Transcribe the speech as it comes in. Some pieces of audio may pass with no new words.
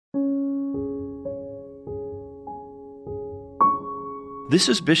This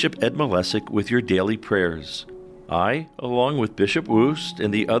is Bishop Ed Malesic with your daily prayers. I, along with Bishop Woost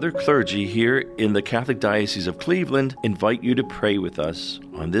and the other clergy here in the Catholic Diocese of Cleveland, invite you to pray with us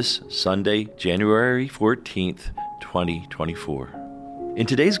on this Sunday, January 14th, 2024. In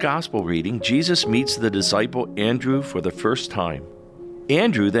today's Gospel reading, Jesus meets the disciple Andrew for the first time.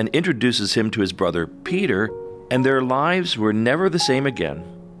 Andrew then introduces him to his brother Peter, and their lives were never the same again.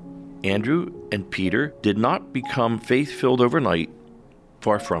 Andrew and Peter did not become faith-filled overnight.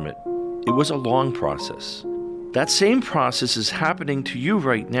 Far from it. It was a long process. That same process is happening to you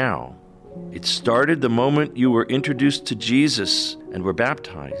right now. It started the moment you were introduced to Jesus and were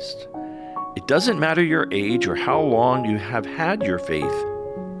baptized. It doesn't matter your age or how long you have had your faith.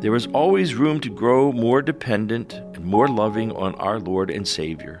 There is always room to grow more dependent and more loving on our Lord and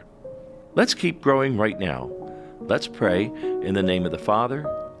Savior. Let's keep growing right now. Let's pray in the name of the Father,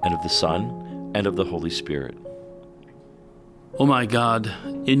 and of the Son, and of the Holy Spirit. O my God,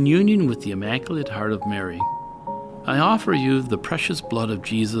 in union with the Immaculate Heart of Mary, I offer you the precious blood of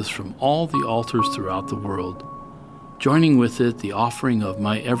Jesus from all the altars throughout the world, joining with it the offering of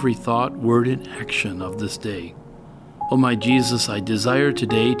my every thought, word, and action of this day. O my Jesus, I desire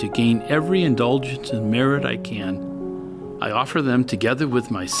today to gain every indulgence and merit I can. I offer them together with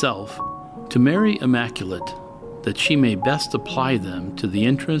myself to Mary Immaculate, that she may best apply them to the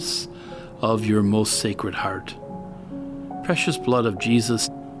interests of your most sacred heart. Precious blood of Jesus,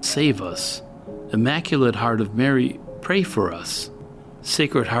 save us. Immaculate Heart of Mary, pray for us.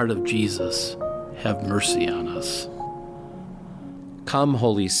 Sacred Heart of Jesus, have mercy on us. Come,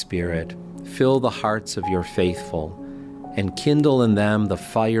 Holy Spirit, fill the hearts of your faithful, and kindle in them the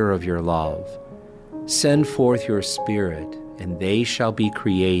fire of your love. Send forth your Spirit, and they shall be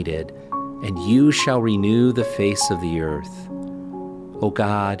created, and you shall renew the face of the earth. O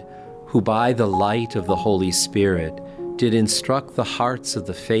God, who by the light of the Holy Spirit did instruct the hearts of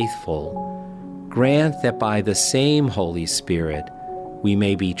the faithful, grant that by the same Holy Spirit we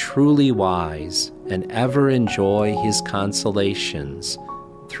may be truly wise and ever enjoy his consolations.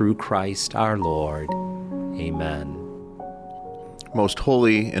 Through Christ our Lord. Amen. Most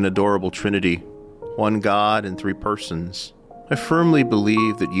holy and adorable Trinity, one God in three persons, I firmly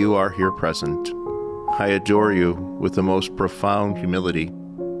believe that you are here present. I adore you with the most profound humility.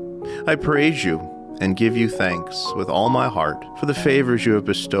 I praise you and give you thanks with all my heart for the favors you have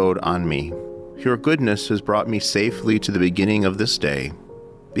bestowed on me. Your goodness has brought me safely to the beginning of this day.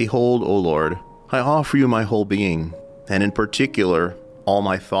 Behold, O Lord, I offer you my whole being, and in particular, all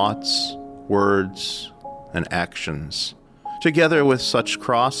my thoughts, words, and actions, together with such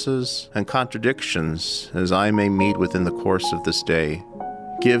crosses and contradictions as I may meet within the course of this day.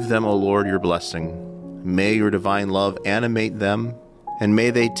 Give them, O Lord, your blessing. May your divine love animate them, and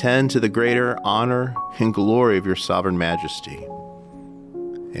may they tend to the greater honor and glory of your sovereign majesty.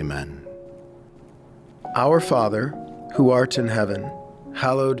 Amen. Our Father, who art in heaven,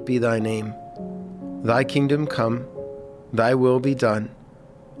 hallowed be thy name. Thy kingdom come, thy will be done,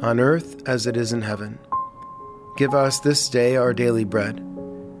 on earth as it is in heaven. Give us this day our daily bread,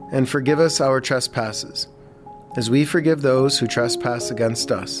 and forgive us our trespasses, as we forgive those who trespass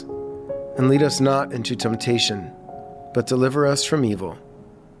against us. And lead us not into temptation, but deliver us from evil.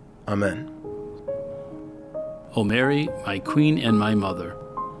 Amen. O Mary, my Queen and my Mother,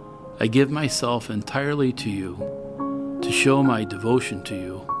 I give myself entirely to you. To show my devotion to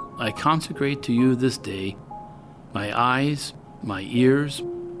you, I consecrate to you this day my eyes, my ears,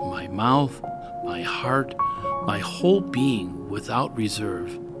 my mouth, my heart, my whole being without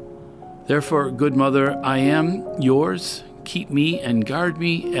reserve. Therefore, good Mother, I am yours. Keep me and guard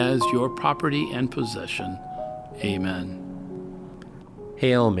me as your property and possession. Amen.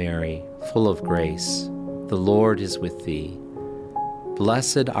 Hail Mary, full of grace, the Lord is with thee.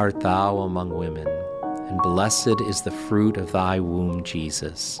 Blessed art thou among women, and blessed is the fruit of thy womb,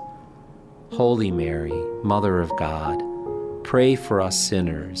 Jesus. Holy Mary, Mother of God, pray for us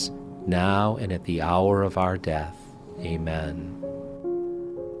sinners, now and at the hour of our death. Amen.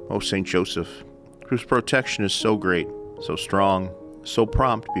 O Saint Joseph, whose protection is so great, so strong, so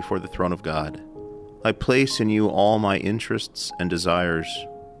prompt before the throne of God, I place in you all my interests and desires.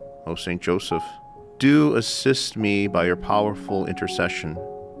 O Saint Joseph, do assist me by your powerful intercession,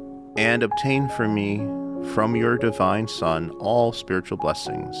 and obtain for me, from your divine Son, all spiritual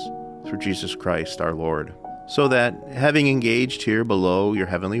blessings, through Jesus Christ our Lord, so that, having engaged here below your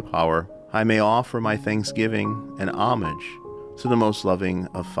heavenly power, I may offer my thanksgiving and homage to the most loving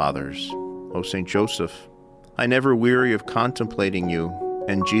of fathers. O Saint Joseph, I never weary of contemplating you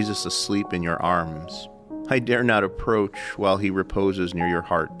and Jesus asleep in your arms. I dare not approach while he reposes near your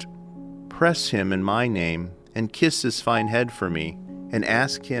heart. Press him in my name and kiss his fine head for me, and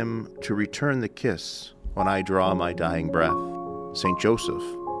ask him to return the kiss when I draw my dying breath. Saint Joseph,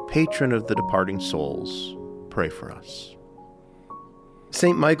 patron of the departing souls, pray for us.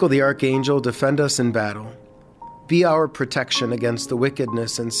 Saint Michael the Archangel, defend us in battle. Be our protection against the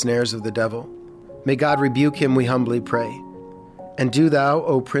wickedness and snares of the devil. May God rebuke him, we humbly pray. And do thou,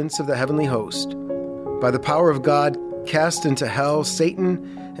 O Prince of the heavenly host, by the power of God, cast into hell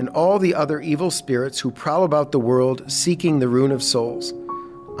Satan and all the other evil spirits who prowl about the world seeking the ruin of souls.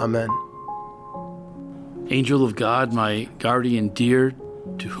 Amen. Angel of God, my guardian dear,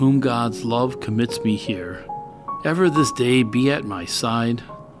 to whom God's love commits me here, ever this day be at my side,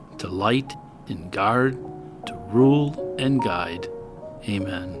 to light and guard, to rule and guide.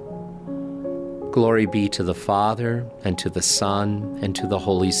 Amen. Glory be to the Father, and to the Son, and to the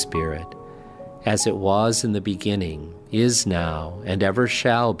Holy Spirit, as it was in the beginning, is now, and ever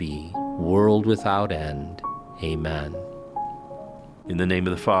shall be, world without end. Amen. In the name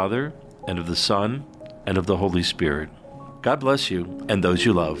of the Father, and of the Son, and of the Holy Spirit. God bless you and those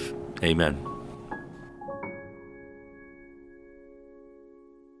you love. Amen.